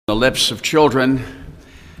The lips of children,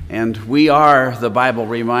 and we are, the Bible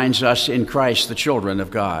reminds us, in Christ the children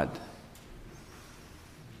of God.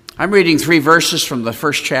 I'm reading 3 verses from the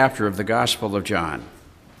first chapter of the Gospel of John.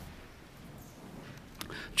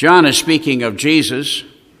 John is speaking of Jesus,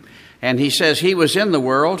 and he says, "He was in the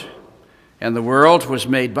world, and the world was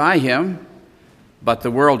made by him, but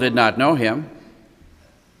the world did not know him.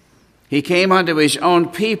 He came unto his own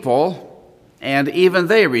people, and even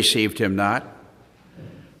they received him not.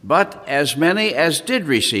 But as many as did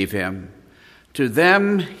receive him, to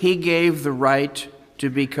them he gave the right to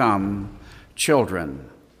become children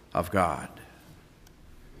of God."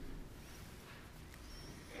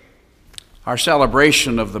 Our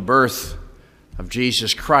celebration of the birth of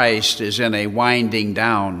Jesus Christ is in a winding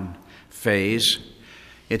down phase.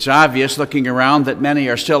 It's obvious, looking around, that many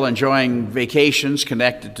are still enjoying vacations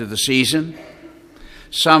connected to the season.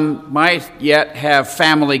 Some might yet have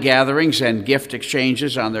family gatherings and gift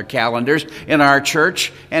exchanges on their calendars. In our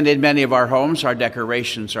church and in many of our homes, our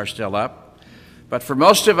decorations are still up. But for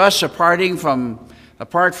most of us, apart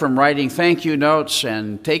from writing thank you notes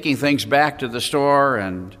and taking things back to the store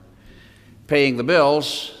and paying the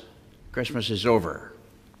bills, Christmas is over.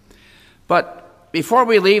 But before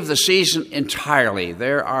we leave the season entirely,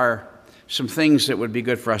 there are some things that would be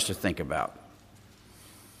good for us to think about.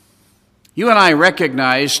 You and I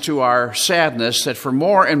recognize to our sadness that for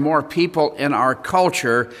more and more people in our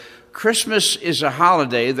culture, Christmas is a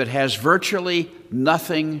holiday that has virtually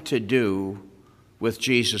nothing to do with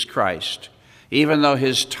Jesus Christ, even though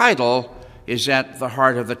his title is at the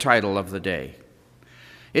heart of the title of the day.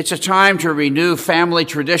 It's a time to renew family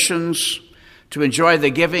traditions, to enjoy the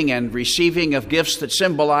giving and receiving of gifts that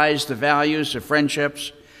symbolize the values of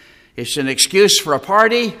friendships. It's an excuse for a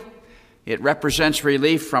party. It represents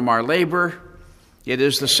relief from our labor. It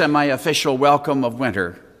is the semi-official welcome of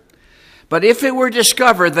winter. But if it were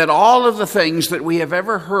discovered that all of the things that we have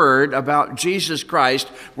ever heard about Jesus Christ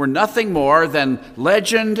were nothing more than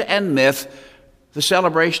legend and myth, the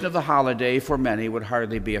celebration of the holiday for many would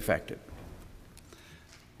hardly be effective.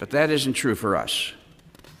 But that isn't true for us.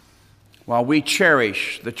 While we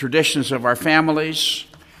cherish the traditions of our families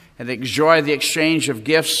and enjoy the exchange of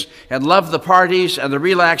gifts and love the parties and the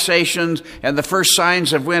relaxations and the first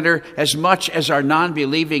signs of winter as much as our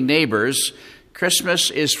non-believing neighbors,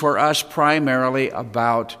 Christmas is for us primarily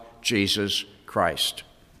about Jesus Christ.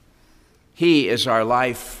 He is our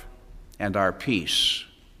life and our peace,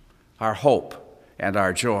 our hope and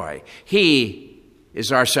our joy. He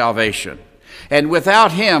is our salvation. And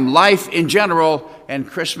without him, life in general and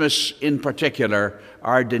Christmas in particular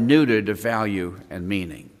are denuded of value and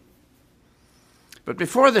meaning. But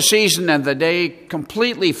before the season and the day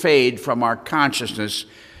completely fade from our consciousness,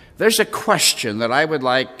 there's a question that I would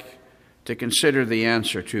like to consider the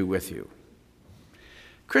answer to with you.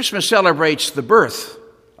 Christmas celebrates the birth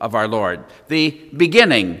of our Lord, the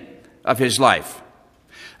beginning of his life.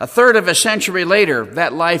 A third of a century later,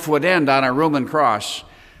 that life would end on a Roman cross,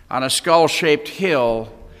 on a skull-shaped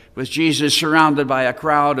hill, with Jesus surrounded by a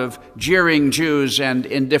crowd of jeering Jews and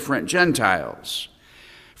indifferent Gentiles.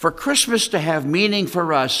 For Christmas to have meaning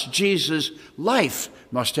for us, Jesus' life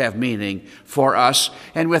must have meaning for us.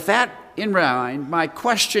 And with that in mind, my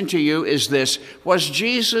question to you is this: was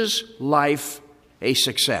Jesus' life a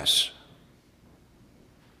success?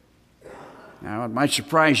 Now, it might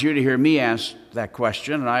surprise you to hear me ask that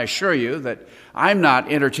question, and I assure you that I'm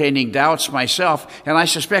not entertaining doubts myself, and I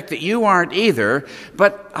suspect that you aren't either.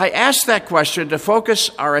 But I ask that question to focus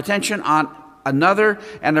our attention on another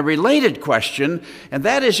and a related question, and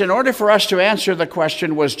that is, in order for us to answer the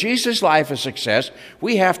question, was Jesus' life a success,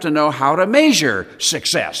 we have to know how to measure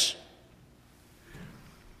success.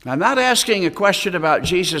 I'm not asking a question about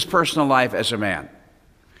Jesus' personal life as a man.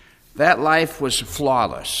 That life was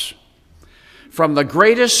flawless. From the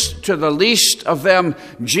greatest to the least of them,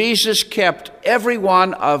 Jesus kept every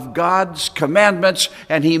one of God's commandments,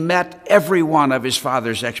 and he met every one of his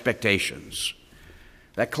Father's expectations.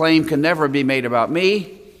 That claim can never be made about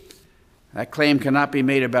me. That claim cannot be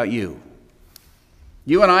made about you.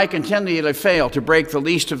 You and I continually fail to break the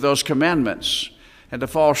least of those commandments and to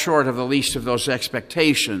fall short of the least of those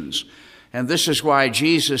expectations. And this is why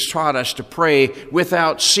Jesus taught us to pray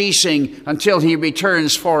without ceasing until he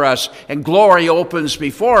returns for us and glory opens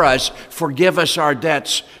before us. Forgive us our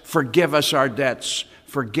debts, forgive us our debts,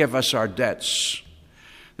 forgive us our debts.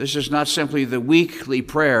 This is not simply the weekly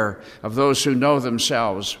prayer of those who know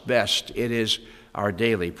themselves best. It is our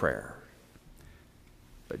daily prayer.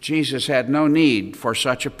 But Jesus had no need for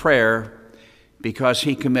such a prayer because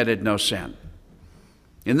he committed no sin.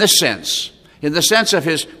 In this sense, in the sense of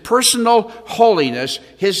his personal holiness,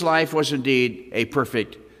 his life was indeed a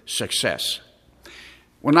perfect success.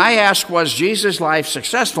 When I ask, was Jesus' life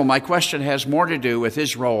successful, my question has more to do with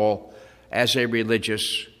his role as a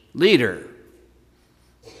religious leader.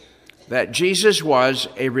 That Jesus was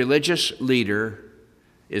a religious leader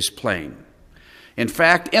is plain. In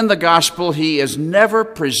fact, in the gospel, he is never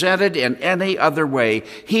presented in any other way.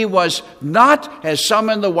 He was not, as some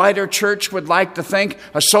in the wider church would like to think,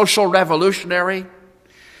 a social revolutionary.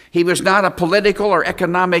 He was not a political or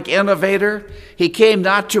economic innovator. He came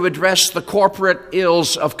not to address the corporate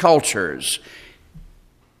ills of cultures.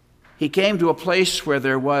 He came to a place where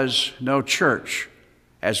there was no church,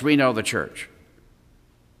 as we know the church.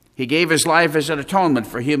 He gave his life as an atonement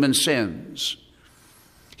for human sins.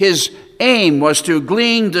 His aim was to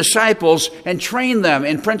glean disciples and train them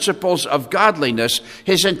in principles of godliness.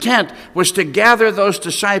 His intent was to gather those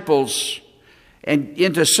disciples and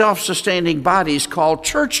into self-sustaining bodies called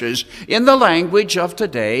churches. In the language of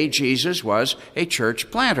today, Jesus was a church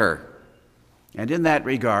planter. And in that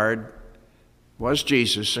regard, was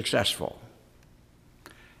Jesus successful?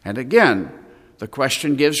 And again, the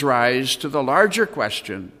question gives rise to the larger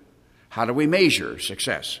question, how do we measure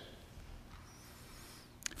success?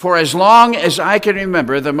 For as long as I can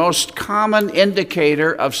remember, the most common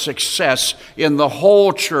indicator of success in the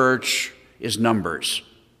whole church is numbers.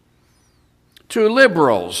 To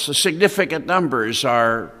liberals, the significant numbers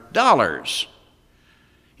are dollars.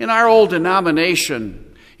 In our old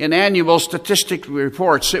denomination, in annual statistical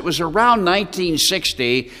reports, it was around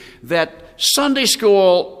 1960 that Sunday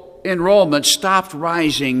school enrollment stopped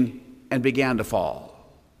rising and began to fall.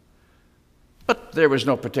 But there was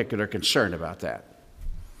no particular concern about that.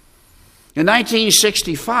 In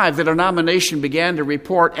 1965, the denomination began to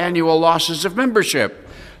report annual losses of membership,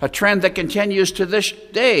 a trend that continues to this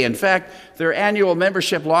day. In fact, their annual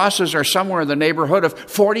membership losses are somewhere in the neighborhood of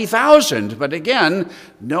 40,000. But again,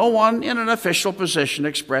 no one in an official position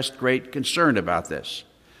expressed great concern about this.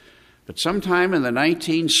 But sometime in the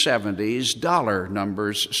 1970s, dollar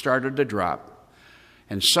numbers started to drop.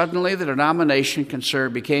 And suddenly the denomination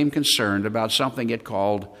became concerned about something it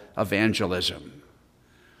called evangelism.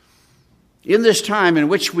 In this time in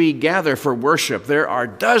which we gather for worship, there are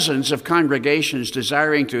dozens of congregations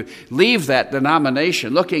desiring to leave that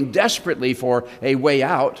denomination, looking desperately for a way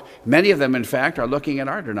out. Many of them, in fact, are looking at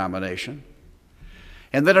our denomination.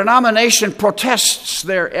 And the denomination protests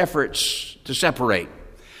their efforts to separate.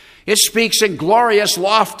 It speaks in glorious,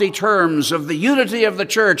 lofty terms of the unity of the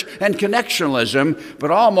church and connectionalism, but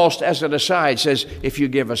almost as an aside says, if you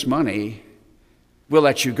give us money, we'll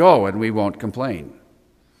let you go and we won't complain.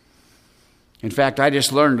 In fact, I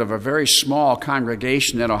just learned of a very small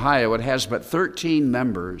congregation in Ohio. It has but 13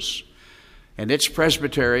 members. And its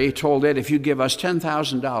presbytery told it, if you give us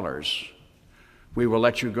 $10,000, we will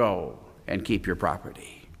let you go and keep your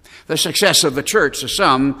property. The success of the church, to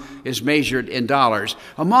some, is measured in dollars.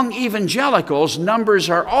 Among evangelicals,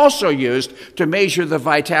 numbers are also used to measure the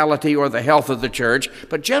vitality or the health of the church,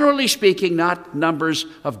 but generally speaking, not numbers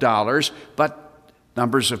of dollars, but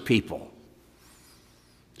numbers of people.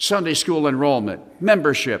 Sunday school enrollment,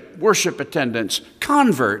 membership, worship attendance,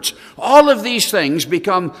 converts, all of these things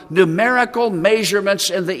become numerical measurements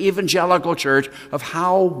in the evangelical church of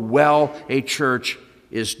how well a church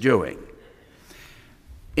is doing.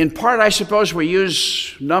 In part, I suppose we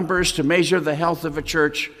use numbers to measure the health of a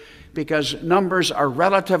church because numbers are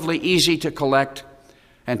relatively easy to collect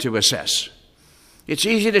and to assess. It's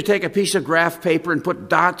easy to take a piece of graph paper and put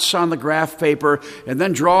dots on the graph paper and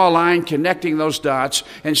then draw a line connecting those dots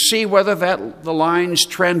and see whether the lines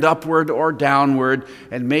trend upward or downward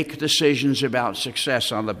and make decisions about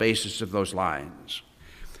success on the basis of those lines.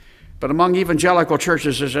 But among evangelical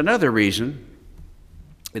churches, there's another reason.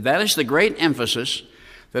 That is the great emphasis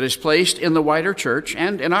that is placed in the wider church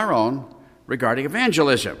and in our own regarding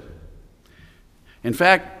evangelism. In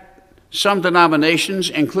fact, some denominations,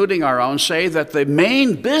 including our own, say that the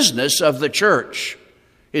main business of the church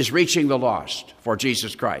is reaching the lost for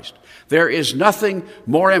Jesus Christ. There is nothing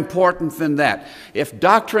more important than that. If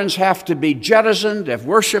doctrines have to be jettisoned, if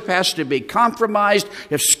worship has to be compromised,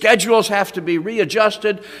 if schedules have to be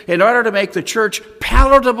readjusted in order to make the church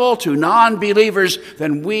palatable to non-believers,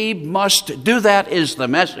 then we must do that, is the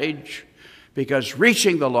message, because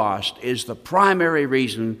reaching the lost is the primary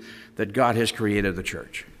reason that God has created the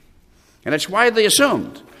church. And it's widely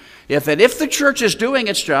assumed if the church is doing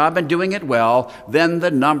its job and doing it well, then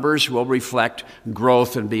the numbers will reflect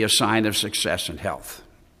growth and be a sign of success and health.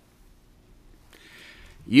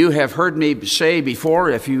 You have heard me say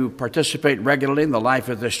before, if you participate regularly in the life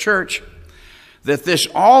of this church, that this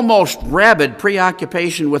almost rabid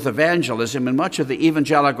preoccupation with evangelism in much of the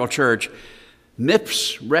evangelical church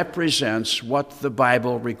misrepresents what the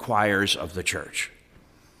Bible requires of the church.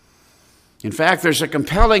 In fact, there's a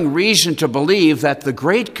compelling reason to believe that the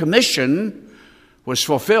Great Commission was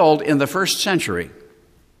fulfilled in the first century.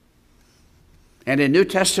 And in New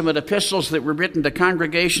Testament epistles that were written to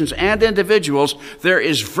congregations and individuals, there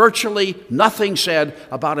is virtually nothing said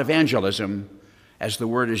about evangelism as the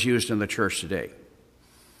word is used in the church today.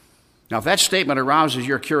 Now, if that statement arouses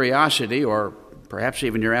your curiosity or perhaps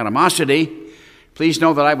even your animosity, please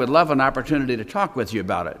know that I would love an opportunity to talk with you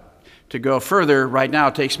about it. To go further right now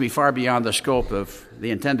takes me far beyond the scope of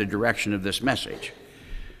the intended direction of this message.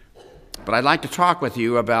 But I'd like to talk with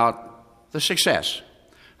you about the success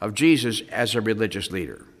of Jesus as a religious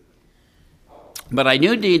leader. But I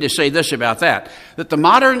do need to say this about that the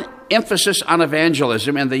modern emphasis on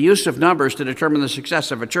evangelism and the use of numbers to determine the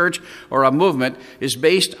success of a church or a movement is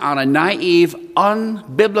based on a naive,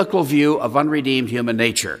 unbiblical view of unredeemed human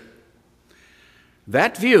nature.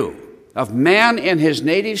 That view of man in his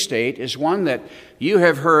native state is one that you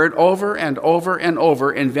have heard over and over and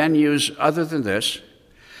over in venues other than this.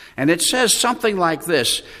 And it says something like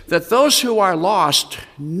this, that those who are lost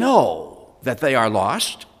know that they are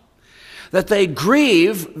lost, that they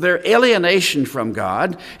grieve their alienation from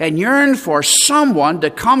God and yearn for someone to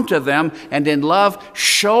come to them and in love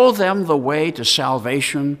show them the way to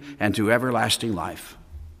salvation and to everlasting life.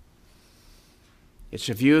 It's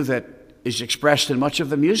a view that is expressed in much of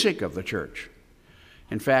the music of the church.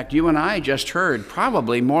 In fact, you and I just heard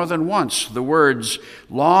probably more than once the words,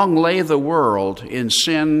 "Long lay the world in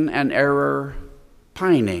sin and error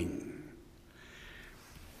pining."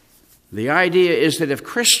 The idea is that if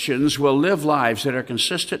Christians will live lives that are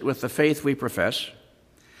consistent with the faith we profess,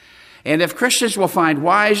 and if Christians will find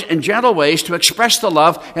wise and gentle ways to express the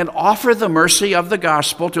love and offer the mercy of the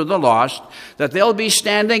gospel to the lost, that they'll be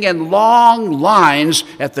standing in long lines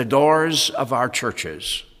at the doors of our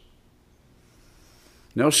churches.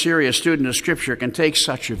 No serious student of Scripture can take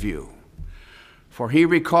such a view. For he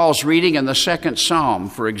recalls reading in the 2nd Psalm,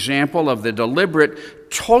 for example, of the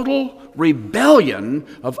deliberate, total rebellion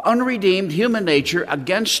of unredeemed human nature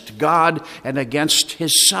against God and against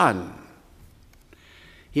his Son.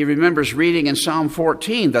 He remembers reading in Psalm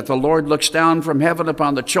 14 that the Lord looks down from heaven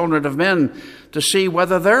upon the children of men to see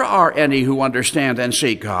whether there are any who understand and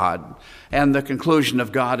seek God. And the conclusion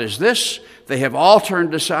of God is this: they have all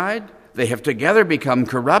turned aside. They have together become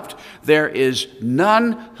corrupt. There is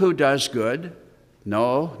none who does good.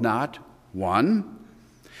 No, not one.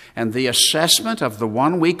 And the assessment of the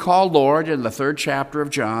one we call Lord in the 3rd chapter of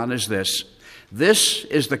John is this: this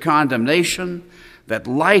is the condemnation, that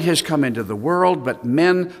light has come into the world, but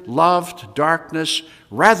men loved darkness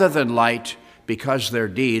rather than light because their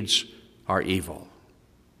deeds are evil.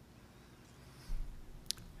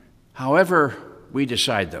 However we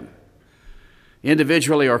decide them,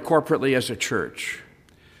 individually or corporately as a church,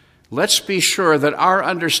 let's be sure that our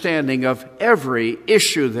understanding of every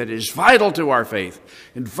issue that is vital to our faith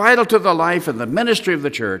and vital to the life and the ministry of the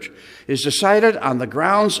church is decided on the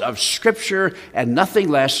grounds of Scripture and nothing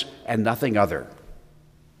less and nothing other.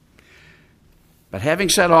 But having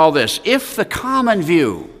said all this, if the common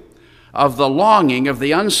view of the longing of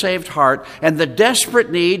the unsaved heart and the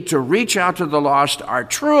desperate need to reach out to the lost are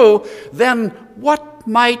true, then what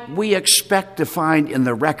might we expect to find in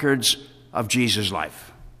the records of Jesus'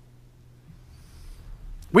 life?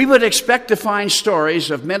 We would expect to find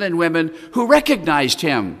stories of men and women who recognized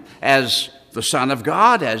him as the Son of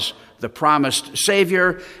God, as the promised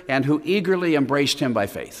Savior, and who eagerly embraced him by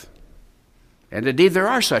faith. And indeed, there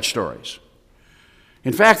are such stories.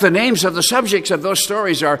 In fact, the names of the subjects of those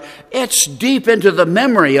stories are etched deep into the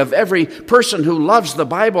memory of every person who loves the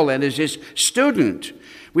Bible and is his student.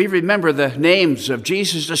 We remember the names of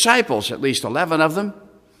Jesus' disciples, at least 11 of them.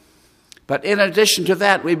 But in addition to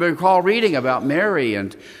that, we recall reading about Mary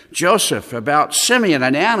and Joseph, about Simeon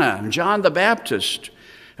and Anna and John the Baptist,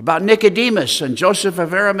 about Nicodemus and Joseph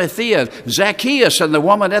of Arimathea, Zacchaeus and the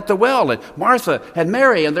woman at the well, and Martha and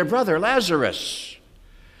Mary and their brother Lazarus.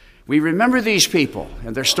 We remember these people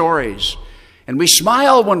and their stories, and we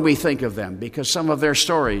smile when we think of them because some of their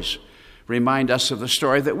stories remind us of the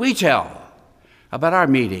story that we tell about our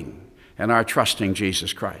meeting and our trusting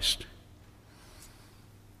Jesus Christ.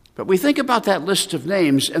 But we think about that list of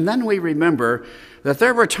names, and then we remember that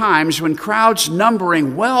there were times when crowds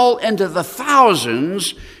numbering well into the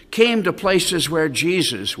thousands came to places where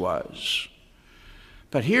Jesus was.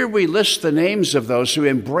 But here we list the names of those who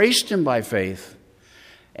embraced him by faith,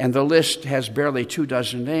 and the list has barely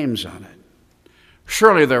 24 names on it.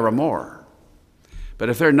 Surely there were more. But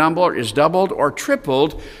if their number is doubled or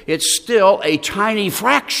tripled, it's still a tiny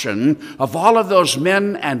fraction of all of those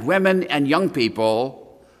men and women and young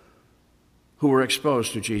people who were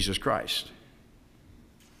exposed to Jesus Christ.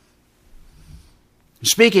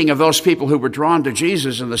 Speaking of those people who were drawn to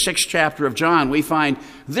Jesus, in the 6th chapter of John, we find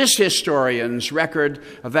this historian's record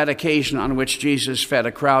of that occasion on which Jesus fed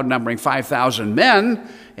a crowd numbering 5,000 men,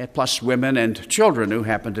 plus women and children who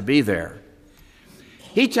happened to be there.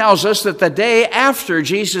 He tells us that the day after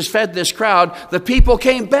Jesus fed this crowd, the people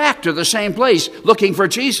came back to the same place looking for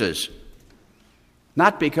Jesus.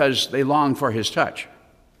 Not because they longed for his touch.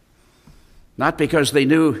 Not because they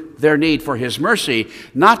knew their need for his mercy.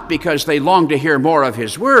 Not because they longed to hear more of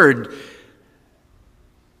his word.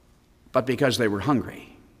 But because they were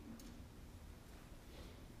hungry.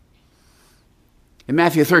 In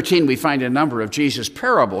Matthew 13, we find a number of Jesus'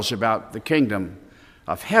 parables about the kingdom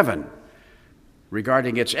of heaven,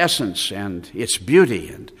 regarding its essence and its beauty.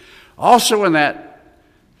 And also in that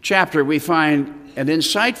chapter, we find an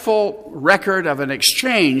insightful record of an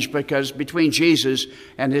exchange between Jesus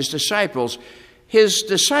and his disciples. His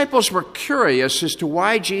disciples were curious as to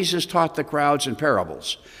why Jesus taught the crowds in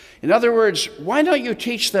parables. In other words, why don't you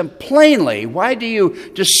teach them plainly? Why do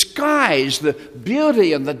you disguise the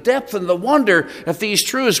beauty and the depth and the wonder of these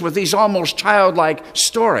truths with these almost childlike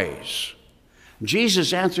stories?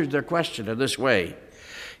 Jesus answered their question in this way.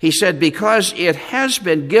 He said, because it has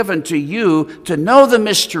been given to you to know the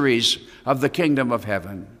mysteries of the kingdom of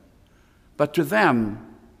heaven, but to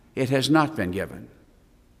them it has not been given.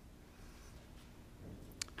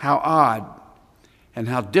 How odd and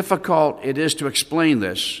how difficult it is to explain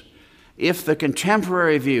this if the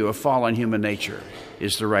contemporary view of fallen human nature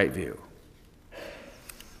is the right view.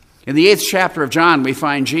 In the 8th chapter of John, we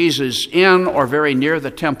find Jesus in or very near the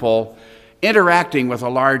temple, interacting with a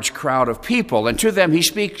large crowd of people, and to them he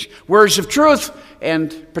speaks words of truth,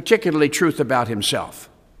 and particularly truth about himself.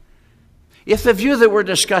 If the view that we're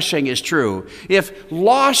discussing is true, if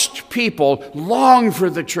lost people long for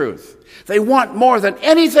the truth, they want more than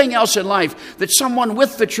anything else in life that someone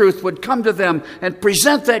with the truth would come to them and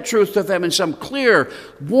present that truth to them in some clear,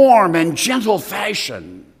 warm, and gentle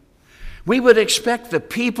fashion, we would expect the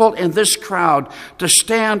people in this crowd to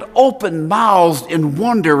stand open-mouthed in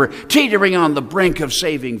wonder, teetering on the brink of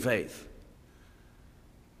saving faith.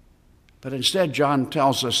 But instead, John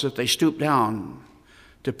tells us that they stooped down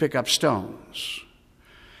to pick up stones.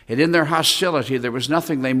 And in their hostility, there was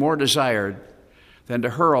nothing they more desired than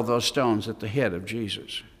to hurl those stones at the head of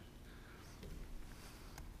Jesus.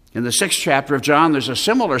 In the 6th chapter of John, there's a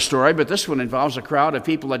similar story, but this one involves a crowd of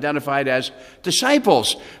people identified as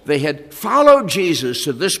disciples. They had followed Jesus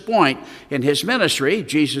to this point in his ministry.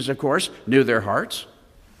 Jesus, of course, knew their hearts.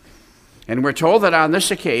 And we're told that on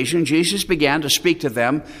this occasion, Jesus began to speak to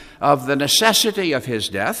them of the necessity of his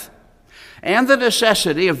death and the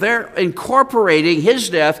necessity of their incorporating his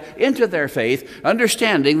death into their faith,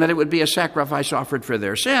 understanding that it would be a sacrifice offered for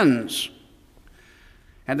their sins.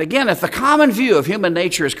 And again, if the common view of human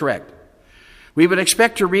nature is correct, we would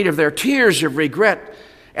expect to read of their tears of regret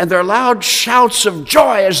and their loud shouts of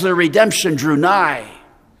joy as their redemption drew nigh.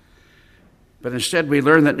 But instead we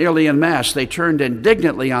learn that nearly en masse they turned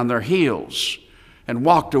indignantly on their heels and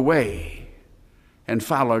walked away and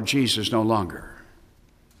followed Jesus no longer.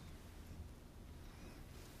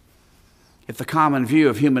 If the common view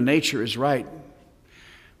of human nature is right,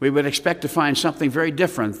 we would expect to find something very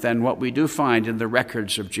different than what we do find in the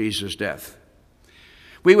records of Jesus' death.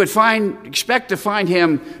 We would expect to find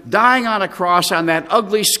him dying on a cross on that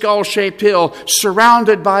ugly skull-shaped hill,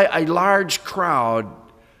 surrounded by a large crowd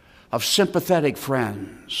of sympathetic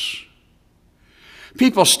friends.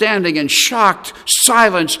 People standing in shocked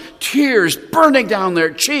silence, tears burning down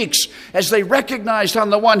their cheeks as they recognized on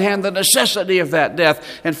the one hand the necessity of that death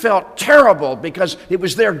and felt terrible because it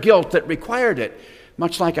was their guilt that required it,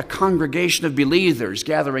 much like a congregation of believers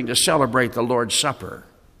gathering to celebrate the Lord's Supper.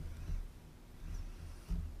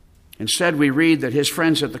 Instead, we read that his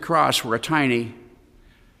friends at the cross were a tiny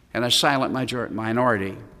and a silent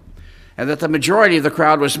minority, and that the majority of the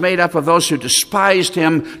crowd was made up of those who despised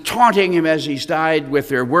him, taunting him as he's died with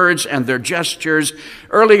their words and their gestures.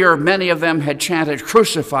 Earlier, many of them had chanted,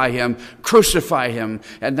 crucify him,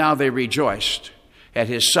 and now they rejoiced at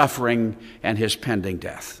his suffering and his pending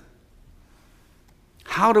death.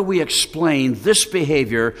 How do we explain this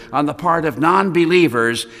behavior on the part of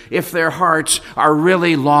non-believers if their hearts are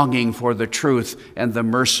really longing for the truth and the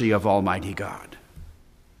mercy of Almighty God?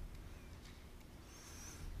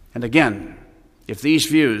 And again, if these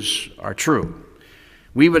views are true,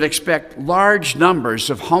 We would expect large numbers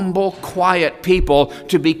of humble, quiet people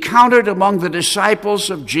to be counted among the disciples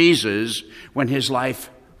of Jesus when his life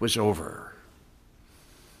was over.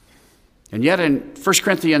 And yet in 1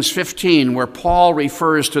 Corinthians 15, where Paul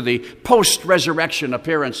refers to the post-resurrection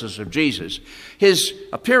appearances of Jesus, his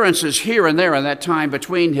appearances here and there in that time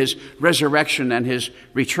between his resurrection and his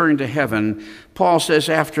return to heaven, Paul says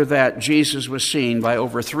after that Jesus was seen by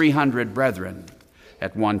over 300 brethren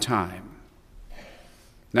at one time.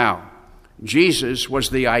 Now, Jesus was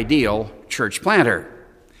the ideal church planter.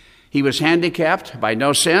 He was handicapped by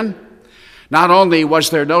no sin. Not only was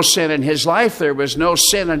there no sin in his life, there was no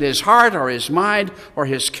sin in his heart or his mind or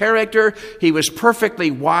his character. He was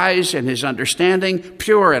perfectly wise in his understanding,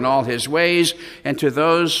 pure in all his ways, and to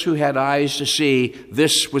those who had eyes to see,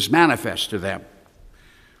 this was manifest to them.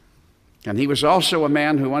 And he was also a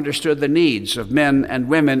man who understood the needs of men and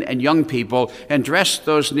women and young people and addressed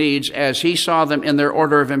those needs as he saw them in their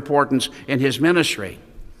order of importance in his ministry.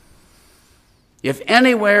 If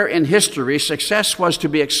anywhere in history success was to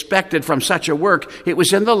be expected from such a work, it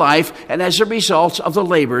was in the life and as a result of the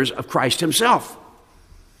labors of Christ himself.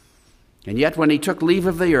 And yet when he took leave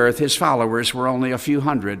of the earth, his followers were only a few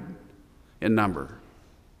hundred in number.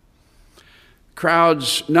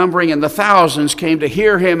 Crowds numbering in the thousands came to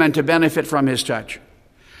hear him and to benefit from his touch.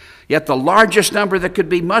 Yet the largest number that could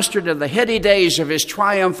be mustered in the heady days of his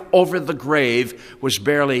triumph over the grave was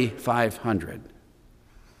barely 500.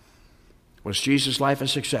 Was Jesus' life a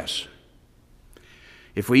success?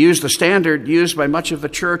 If we use the standard used by much of the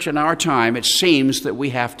church in our time, it seems that we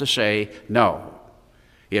have to say, no,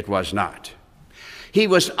 it was not. He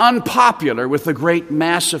was unpopular with the great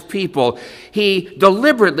mass of people. He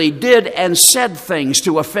deliberately did and said things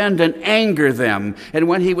to offend and anger them. And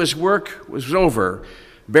when his work was over,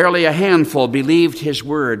 barely a handful believed his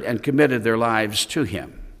word and committed their lives to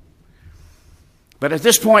him. But at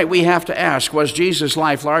this point, we have to ask, was Jesus'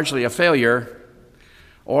 life largely a failure,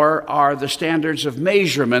 or are the standards of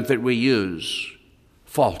measurement that we use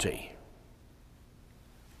faulty?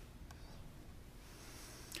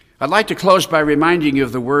 I'd like to close by reminding you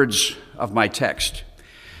of the words of my text,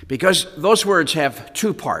 because those words have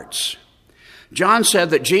two parts. John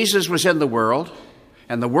said that Jesus was in the world,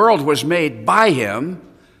 and the world was made by him,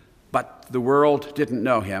 but the world didn't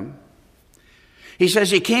know him. He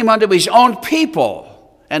says he came unto his own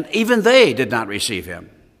people, and even they did not receive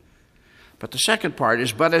him. But the second part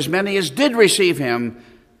is, but as many as did receive him,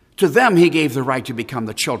 to them he gave the right to become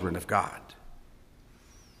the children of God.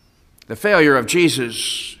 The failure of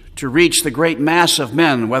Jesus to reach the great mass of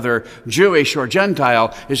men, whether Jewish or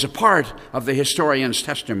Gentile, is a part of the historian's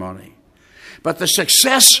testimony. But the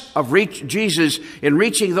success of Jesus in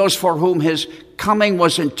reaching those for whom his coming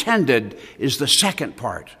was intended is the second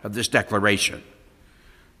part of this declaration.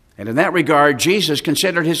 And in that regard, Jesus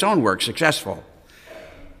considered his own work successful.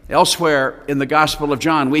 Elsewhere in the Gospel of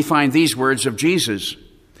John, we find these words of Jesus.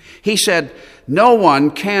 He said, "No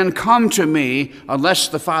one can come to me unless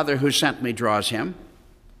the Father who sent me draws him."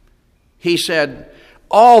 He said,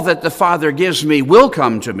 "All that the Father gives me will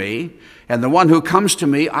come to me, and the one who comes to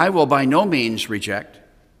me I will by no means reject."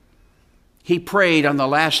 He prayed on the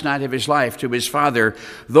last night of his life to his Father,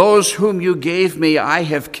 "Those whom you gave me I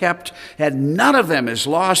have kept, and none of them is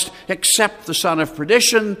lost except the son of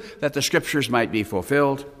perdition, that the scriptures might be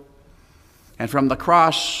fulfilled." And from the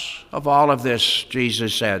cross of all of this,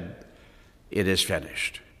 Jesus said, "It is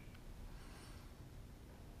finished."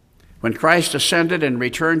 When Christ ascended and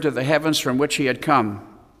returned to the heavens from which he had come,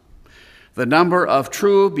 the number of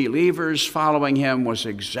true believers following him was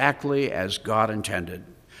exactly as God intended.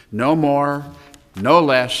 No more, no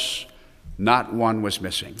less, not one was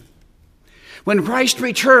missing. When Christ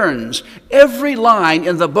returns, every line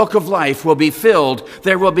in the book of life will be filled.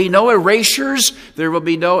 There will be no erasures. There will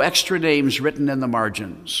be no extra names written in the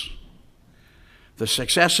margins. The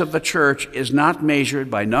success of the church is not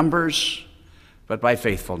measured by numbers, but by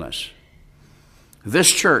faithfulness.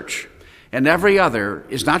 This church and every other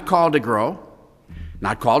is not called to grow,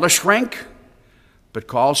 not called to shrink, but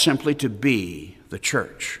called simply to be the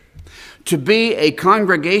church. To be a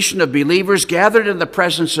congregation of believers gathered in the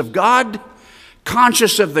presence of God,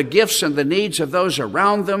 conscious of the gifts and the needs of those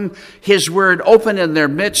around them, his word open in their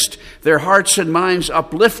midst, their hearts and minds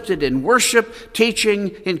uplifted in worship,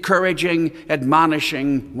 teaching, encouraging,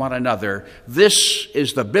 admonishing one another. This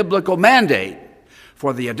is the biblical mandate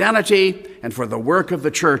for the identity and for the work of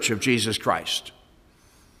the church of Jesus Christ.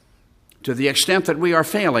 To the extent that we are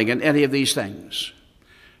failing in any of these things,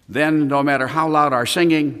 then no matter how loud our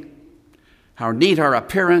singing, how neat our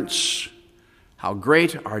appearance, how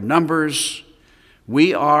great our numbers,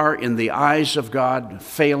 we are, in the eyes of God,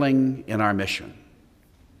 failing in our mission.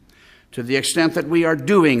 To the extent that we are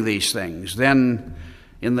doing these things, then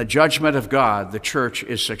in the judgment of God, the church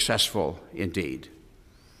is successful indeed.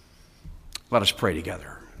 Let us pray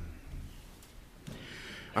together.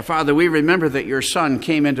 Our Father, we remember that your Son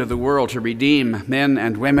came into the world to redeem men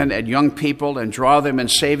and women and young people and draw them in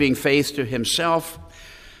saving faith to himself.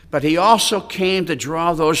 But he also came to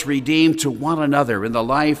draw those redeemed to one another in the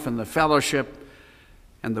life and the fellowship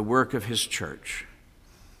and the work of his church.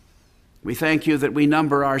 We thank you that we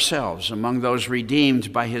number ourselves among those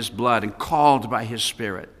redeemed by his blood and called by his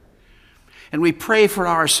Spirit. And we pray for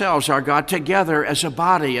ourselves, our God, together as a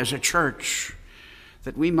body, as a church,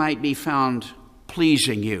 that we might be found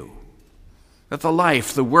pleasing you, that the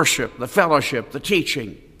life, the worship, the fellowship, the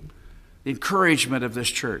teaching, the encouragement of this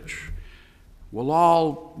church will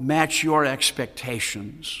all match your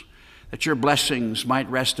expectations, that your blessings might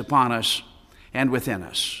rest upon us and within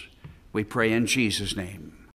us. We pray in Jesus' name.